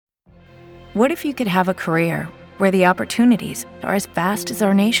What if you could have a career where the opportunities are as vast as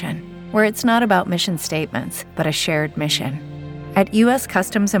our nation, where it's not about mission statements, but a shared mission? At U.S.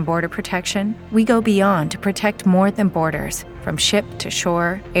 Customs and Border Protection, we go beyond to protect more than borders. From ship to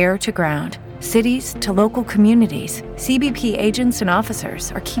shore, air to ground, cities to local communities, CBP agents and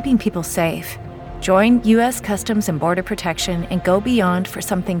officers are keeping people safe. Join U.S. Customs and Border Protection and go beyond for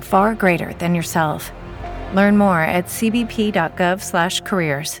something far greater than yourself. Learn more at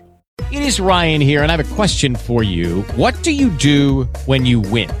cbp.gov/careers. It is Ryan here, and I have a question for you. What do you do when you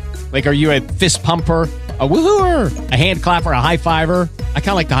win? Like, are you a fist pumper, a woohooer, a hand clapper, a high fiver? I kind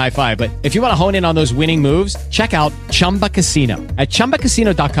of like the high five, but if you want to hone in on those winning moves, check out Chumba Casino. At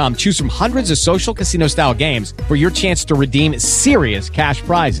ChumbaCasino.com, choose from hundreds of social casino-style games for your chance to redeem serious cash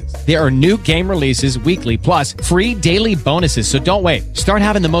prizes. There are new game releases weekly, plus free daily bonuses, so don't wait. Start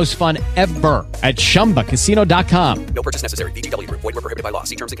having the most fun ever at ChumbaCasino.com. No purchase necessary. VGW. Void where prohibited by law.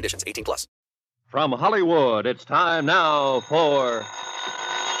 See terms and conditions. 18+. From Hollywood, it's time now for...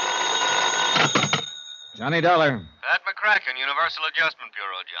 Johnny Dollar. Pat McCracken, Universal Adjustment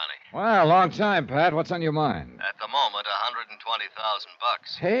Bureau, Johnny. Well, long time, Pat. What's on your mind? At the moment,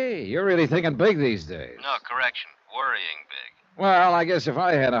 $120,000. Hey, you're really thinking big these days. No, correction. Worrying big. Well, I guess if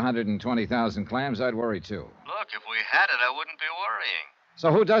I had 120,000 clams, I'd worry too. Look, if we had it, I wouldn't be worrying.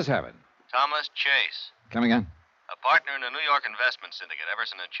 So who does have it? Thomas Chase. Come again? A partner in a New York investment syndicate,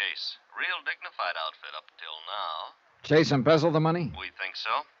 Everson & Chase. Real dignified outfit up till now. Chase embezzled the money? We think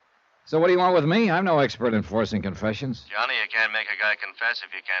so. So what do you want with me? I'm no expert in forcing confessions. Johnny, you can't make a guy confess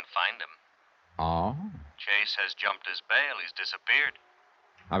if you can't find him. Oh? Chase has jumped his bail. He's disappeared.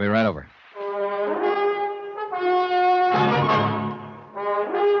 I'll be right over.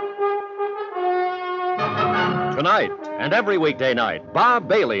 Tonight, and every weekday night, Bob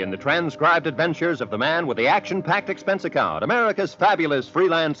Bailey in the transcribed adventures of the man with the action-packed expense account, America's fabulous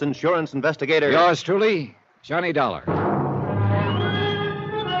freelance insurance investigator. Yours truly, Johnny Dollar.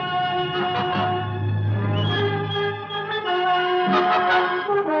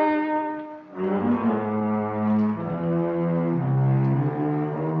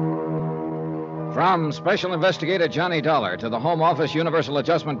 From Special Investigator Johnny Dollar to the Home Office, Universal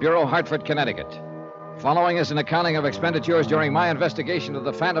Adjustment Bureau, Hartford, Connecticut. Following is an accounting of expenditures during my investigation of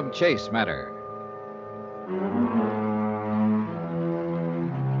the Phantom Chase matter.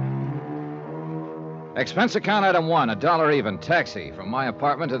 Expense account item 1, $1 even, taxi from my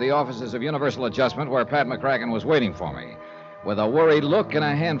apartment to the offices of Universal Adjustment where Pat McCracken was waiting for me, with a worried look and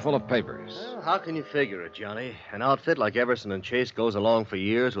a handful of papers. Well, how can you figure it, Johnny? An outfit like Everson & Chase goes along for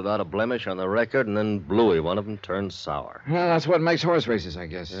years without a blemish on the record, and then Bluey, one of them, turns sour. Well, that's what makes horse races, I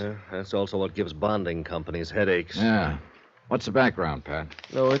guess. Yeah, that's also what gives bonding companies headaches. Yeah. What's the background, Pat?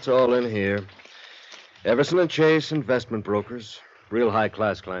 No, it's all in here. Everson & Chase, investment brokers. Real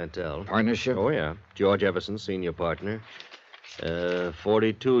high-class clientele. Partnership? Oh, yeah. George Everson, senior partner.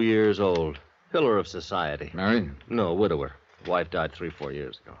 42 years old. Pillar of society. Married? No, widower. Wife died 3-4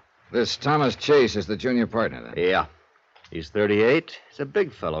 years ago. This Thomas Chase is the junior partner, then? Yeah. He's 38. He's a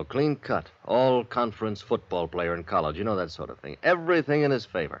big fellow, clean cut. All-conference football player in college. You know, that sort of thing. Everything in his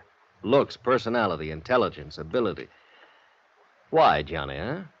favor. Looks, personality, intelligence, ability. Why, Johnny,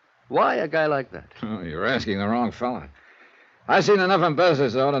 huh? Why a guy like that? Oh, you're asking the wrong fella. I've seen enough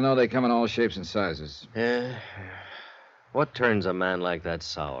embezzlers, though, to know they come in all shapes and sizes. Yeah. What turns a man like that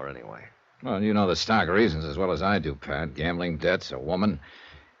sour, anyway? Well, you know the stock reasons as well as I do, Pat. Gambling debts, a woman.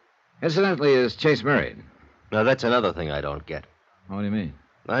 Incidentally, is Chase married? Now, that's another thing I don't get. What do you mean?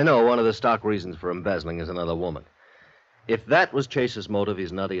 I know one of the stock reasons for embezzling is another woman. If that was Chase's motive,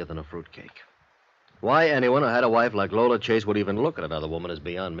 he's nuttier than a fruitcake. Why anyone who had a wife like Lola Chase would even look at another woman is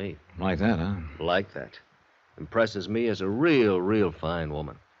beyond me. Like that, huh? Like that. Impresses me as a real fine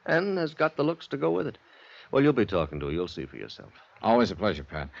woman. And has got the looks to go with it. Well, you'll be talking to her. You'll see for yourself. Always a pleasure,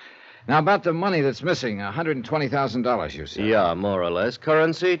 Pat. Now, about the money that's missing, $120,000, you said. Yeah, more or less.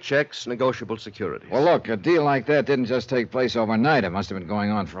 Currency, checks, negotiable securities. Well, look, a deal like that didn't just take place overnight. It must have been going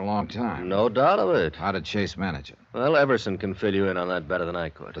on for a long time. No doubt of it. How did Chase manage it? Well, Everson can fill you in on that better than I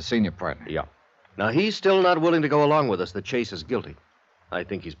could. The senior partner. Yeah. Now, he's still not willing to go along with us that Chase is guilty. I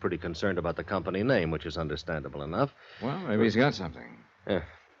think he's pretty concerned about the company name, which is understandable enough. Well, maybe he's got something. Yeah.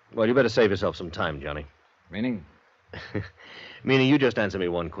 Well, you better save yourself some time, Johnny. Meaning? Meaning you just answer me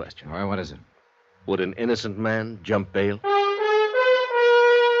one question. All right, what is it? Would an innocent man jump bail?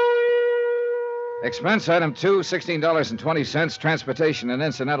 Expense item 2, $16.20, transportation and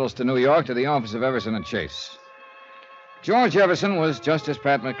incidentals to New York to the office of Everson & Chase. George Everson was just as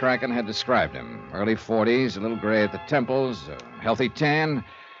Pat McCracken had described him. Early 40s, a little gray at the temples, a healthy tan.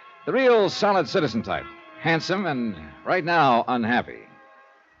 The real solid citizen type. Handsome and, right now, unhappy.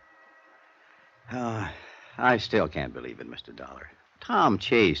 I still can't believe it, Mr. Dollar. Tom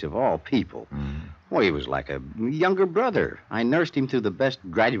Chase, of all people. Well, he was like a younger brother. I nursed him through the best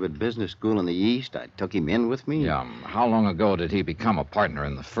graduate business school in the East. I took him in with me. Yeah. How long ago did he become a partner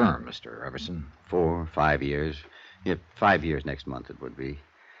in the firm, Mr. Everson? 4, 5 years. Yeah, 5 years next month it would be.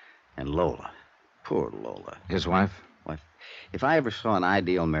 And Lola. Poor Lola. His wife? What? If I ever saw an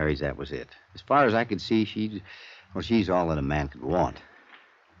ideal marriage, that was it. As far as I could see, she's all that a man could want.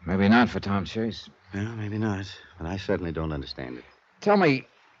 Maybe not for Tom Chase. Well, maybe not, but I certainly don't understand it. Tell me,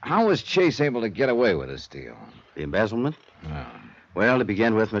 how was Chase able to get away with this deal? The embezzlement? Yeah. Well, to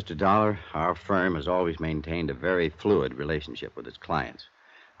begin with, Mr. Dollar, our firm has always maintained a very fluid relationship with its clients.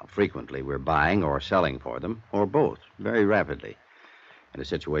 Frequently, we're buying or selling for them, or both, very rapidly. In a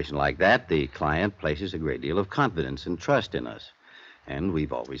situation like that, the client places a great deal of confidence and trust in us, and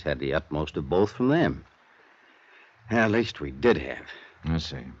we've always had the utmost of both from them. At least we did have. I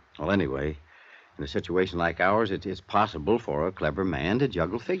see. Well, anyway, in a situation like ours, it is possible for a clever man to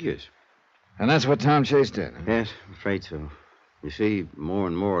juggle figures. And that's what Tom Chase did? Yes, I'm afraid so. You see, more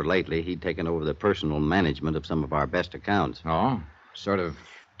and more lately, he'd taken over the personal management of some of our best accounts. Oh, sort of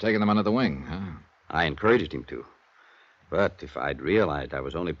taking them under the wing, huh? I encouraged him to. But if I'd realized I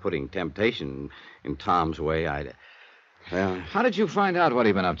was only putting temptation in Tom's way, Well... How did you find out what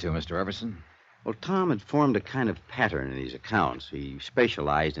he'd been up to, Mr. Everson? Well, Tom had formed a kind of pattern in his accounts. He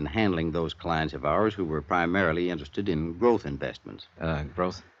specialized in handling those clients of ours who were primarily interested in growth investments.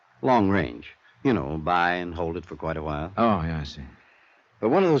 Growth? Long range. You know, buy and hold it for quite a while. Oh, yeah, I see. But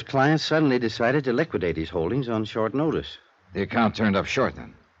one of those clients suddenly decided to liquidate his holdings on short notice. The account turned up short,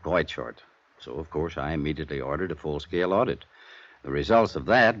 then? Quite short. So, of course, I immediately ordered a full-scale audit. The results of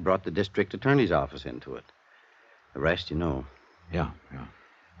that brought the district attorney's office into it. The rest, you know. Yeah.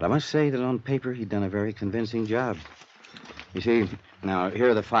 But I must say that on paper, he'd done a very convincing job. You see, now, here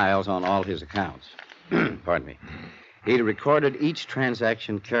are the files on all his accounts. Pardon me. He'd recorded each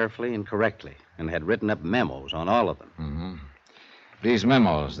transaction carefully and correctly and had written up memos on all of them. Mm-hmm. These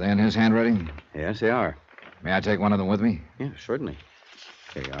memos, they in his handwriting? Yes, they are. May I take one of them with me? Yeah, certainly.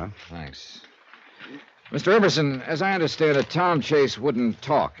 Here you are. Thanks. Mr. Everson, as I understand it, Tom Chase wouldn't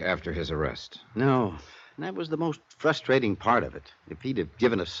talk after his arrest. No. And that was the most frustrating part of it. If he'd have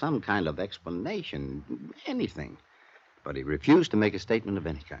given us some kind of explanation, anything. But he refused to make a statement of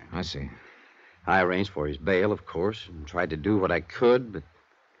any kind. I see. I arranged for his bail, of course, and tried to do what I could, but...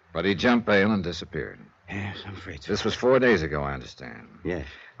 But he jumped bail and disappeared. Yes, I'm afraid so. This was 4 days ago, I understand. Yes.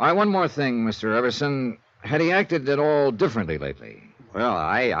 All right, one more thing, Mr. Everson. Had he acted at all differently lately? Well,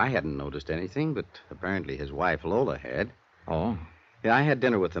 I hadn't noticed anything, but apparently his wife, Lola, had. Oh? Yeah, I had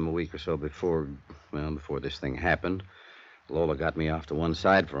dinner with him a week or so before this thing happened. Lola got me off to one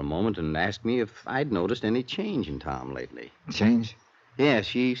side for a moment and asked me if I'd noticed any change in Tom lately. Change? Yes,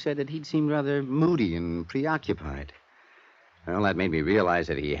 she said that he'd seemed rather moody and preoccupied. Well, that made me realize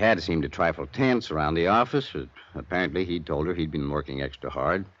that he had seemed a trifle tense around the office. Apparently, he'd told her he'd been working extra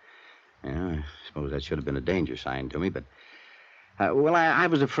hard. Yeah, I suppose that should have been a danger sign to me, but... I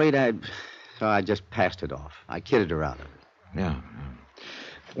was afraid so I just passed it off. I kidded her out of it. Yeah.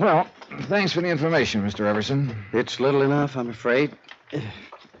 Well, thanks for the information, Mr. Everson. It's little enough, I'm afraid.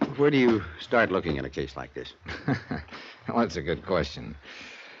 Where do you start looking at a case like this? Well, that's a good question.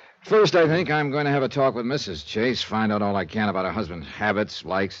 First, I think I'm going to have a talk with Mrs. Chase, find out all I can about her husband's habits,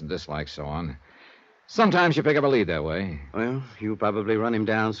 likes and dislikes, so on. Sometimes you pick up a lead that way. Well, you'll probably run him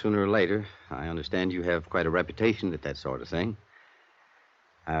down sooner or later. I understand you have quite a reputation at that sort of thing.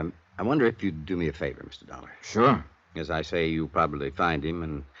 I wonder if you'd do me a favor, Mr. Dollar. Sure. As I say, you'll probably find him,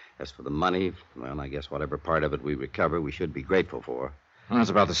 and as for the money, well, I guess whatever part of it we recover, we should be grateful for. Well, that's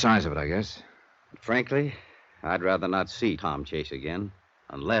about the size of it, I guess. But frankly, I'd rather not see Tom Chase again,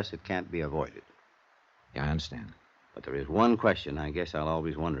 unless it can't be avoided. Yeah, I understand. But there is one question I guess I'll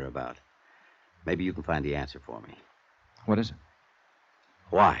always wonder about. Maybe you can find the answer for me. What is it?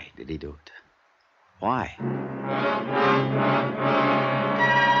 Why did he do it? Why?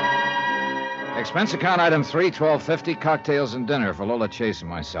 Expense account item 3, $12.50, cocktails and dinner for Lola Chase and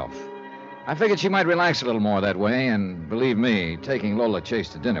myself. I figured she might relax a little more that way, and believe me, taking Lola Chase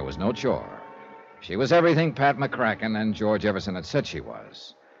to dinner was no chore. She was everything Pat McCracken and George Everson had said she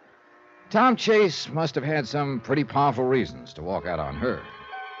was. Tom Chase must have had some pretty powerful reasons to walk out on her.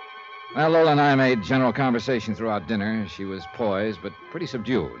 Well, Lola and I made general conversation throughout dinner. She was poised, but pretty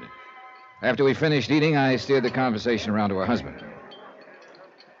subdued. After we finished eating, I steered the conversation around to her husband.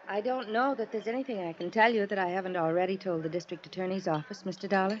 I don't know that there's anything I can tell you that I haven't already told the district attorney's office, Mr.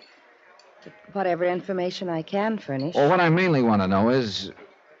 Dollar. But whatever information I can furnish. Well, what I mainly want to know is,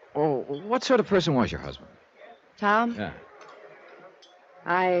 what sort of person was your husband? Tom? Yeah.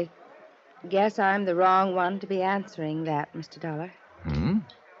 I guess I'm the wrong one to be answering that, Mr. Dollar. Hmm?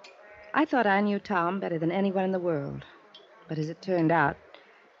 I thought I knew Tom better than anyone in the world. But as it turned out,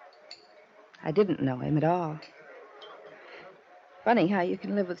 I didn't know him at all. Funny how you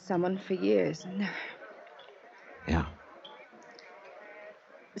can live with someone for years and never... Yeah.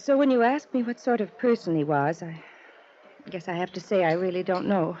 So when you ask me what sort of person he was, I guess I have to say I really don't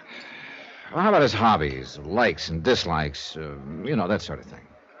know. Well, how about his hobbies, likes and dislikes, that sort of thing?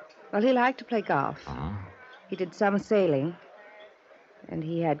 Well, he liked to play golf. Uh-huh. He did some sailing. And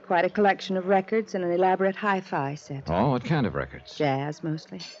he had quite a collection of records and an elaborate hi-fi set. Oh, what kind of records? Jazz,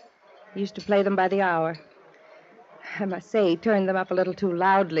 mostly. He used to play them by the hour. I must say he turned them up a little too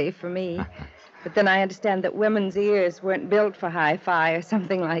loudly for me. But then I understand that women's ears weren't built for hi-fi or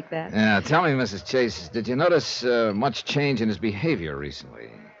something like that. Yeah, tell me, Mrs. Chase, did you notice much change in his behavior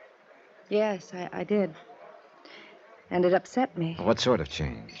recently? Yes, I did. And it upset me. What sort of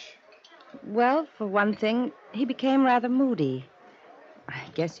change? Well, for one thing, he became rather moody. I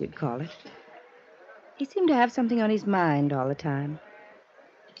guess you'd call it. He seemed to have something on his mind all the time.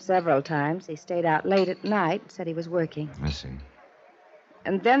 Several times he stayed out late at night and said he was working. I see.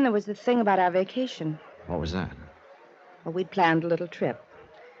 And then there was the thing about our vacation. What was that? Well, we'd planned a little trip.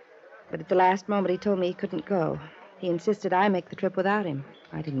 But at the last moment, he told me he couldn't go. He insisted I make the trip without him.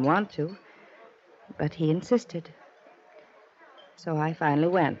 I didn't want to, but he insisted. So I finally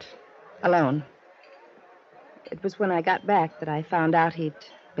went, alone. It was when I got back that I found out he'd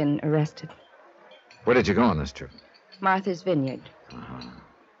been arrested. Where did you go on this trip? Martha's Vineyard. Uh-huh.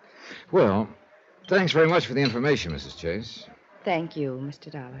 Well, thanks very much for the information, Mrs. Chase. Thank you,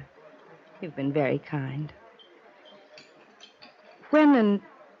 Mr. Dollar. You've been very kind. When and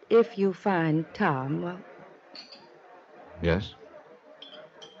if you find Tom, well... Yes?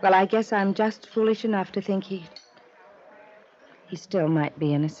 Well, I guess I'm just foolish enough to think he still might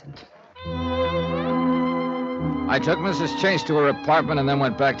be innocent. I took Mrs. Chase to her apartment and then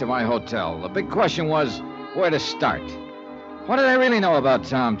went back to my hotel. The big question was where to start. What did I really know about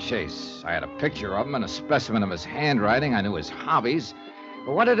Tom Chase? I had a picture of him and a specimen of his handwriting. I knew his hobbies.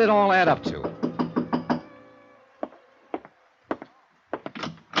 But what did it all add up to?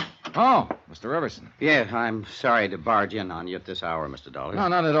 Oh, Mr. Everson. Yeah, I'm sorry to barge in on you at this hour, Mr. Dollar. No,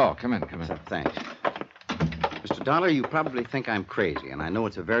 not at all. Come in. Thanks. Mr. Dollar, you probably think I'm crazy, and I know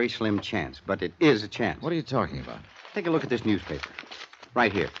it's a very slim chance, but it is a chance. What are you talking about? Take a look at this newspaper.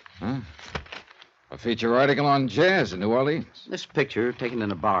 Right here. Huh? A feature article on jazz in New Orleans. This picture taken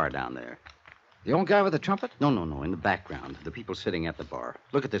in a bar down there. The old guy with the trumpet? No, in the background. The people sitting at the bar.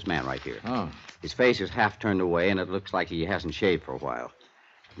 Look at this man right here. Oh. His face is half turned away, and it looks like he hasn't shaved for a while.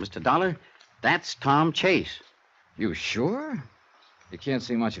 Mr. Dollar, that's Tom Chase. You sure? You can't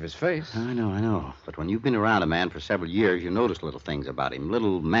see much of his face. I know. But when you've been around a man for several years, you notice little things about him,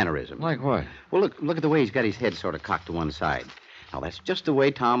 little mannerisms. Like what? Well, look at the way he's got his head sort of cocked to one side. Now, that's just the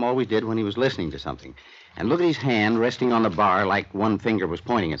way Tom always did when he was listening to something. And look at his hand resting on the bar like one finger was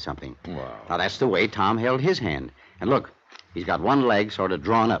pointing at something. Wow. Now, that's the way Tom held his hand. And look, he's got one leg sort of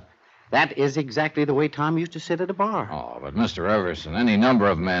drawn up. That is exactly the way Tom used to sit at a bar. Oh, but Mr. Everson, any number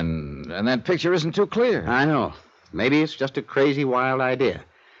of men, and that picture isn't too clear. I know. Maybe it's just a crazy, wild idea.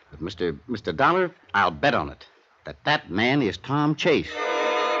 But, Mr. Dollar, I'll bet on it that man is Tom Chase.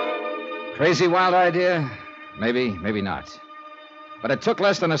 Crazy, wild idea? Maybe not. But it took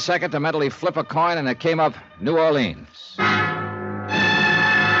less than a second to mentally flip a coin, and it came up New Orleans.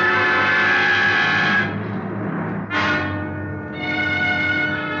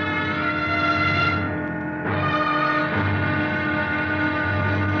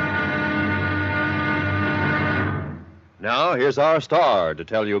 Now, here's our star to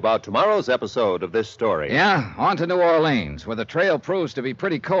tell you about tomorrow's episode of this story. Yeah, on to New Orleans, where the trail proves to be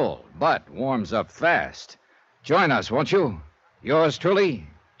pretty cold, but warms up fast. Join us, won't you? Yours truly,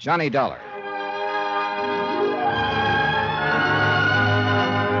 Johnny Dollar.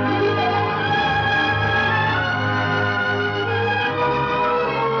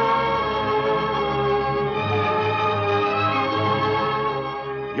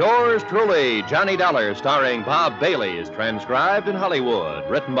 Yours truly, Johnny Dollar, starring Bob Bailey, is transcribed in Hollywood.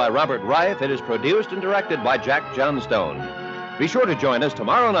 Written by Robert Reif, it is produced and directed by Jack Johnstone. Be sure to join us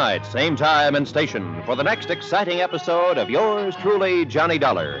tomorrow night, same time and station, for the next exciting episode of Yours truly, Johnny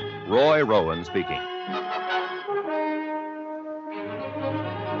Dollar. Roy Rowan speaking.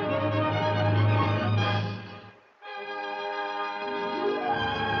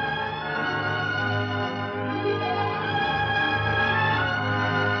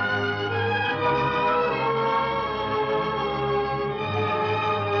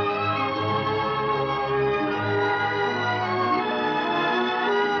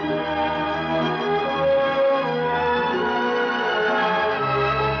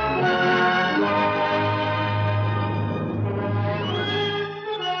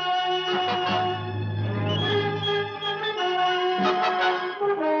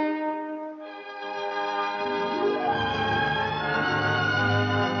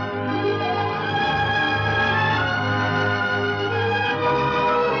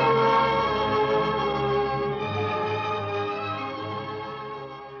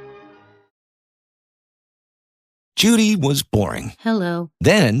 Judy was boring. Hello.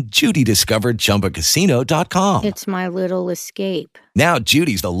 Then Judy discovered ChumbaCasino.com. It's my little escape. Now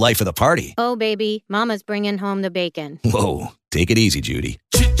Judy's the life of the party. Oh, baby, mama's bringing home the bacon. Whoa, take it easy, Judy.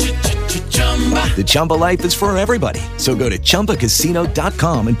 The Chumba life is for everybody. So go to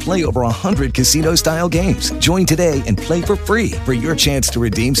ChumbaCasino.com and play over 100 casino-style games. Join today and play for free for your chance to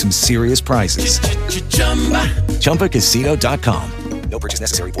redeem some serious prizes. ChumbaCasino.com. No purchase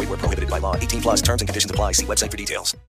necessary. Void where prohibited by law. 18 plus terms and conditions apply. See website for details.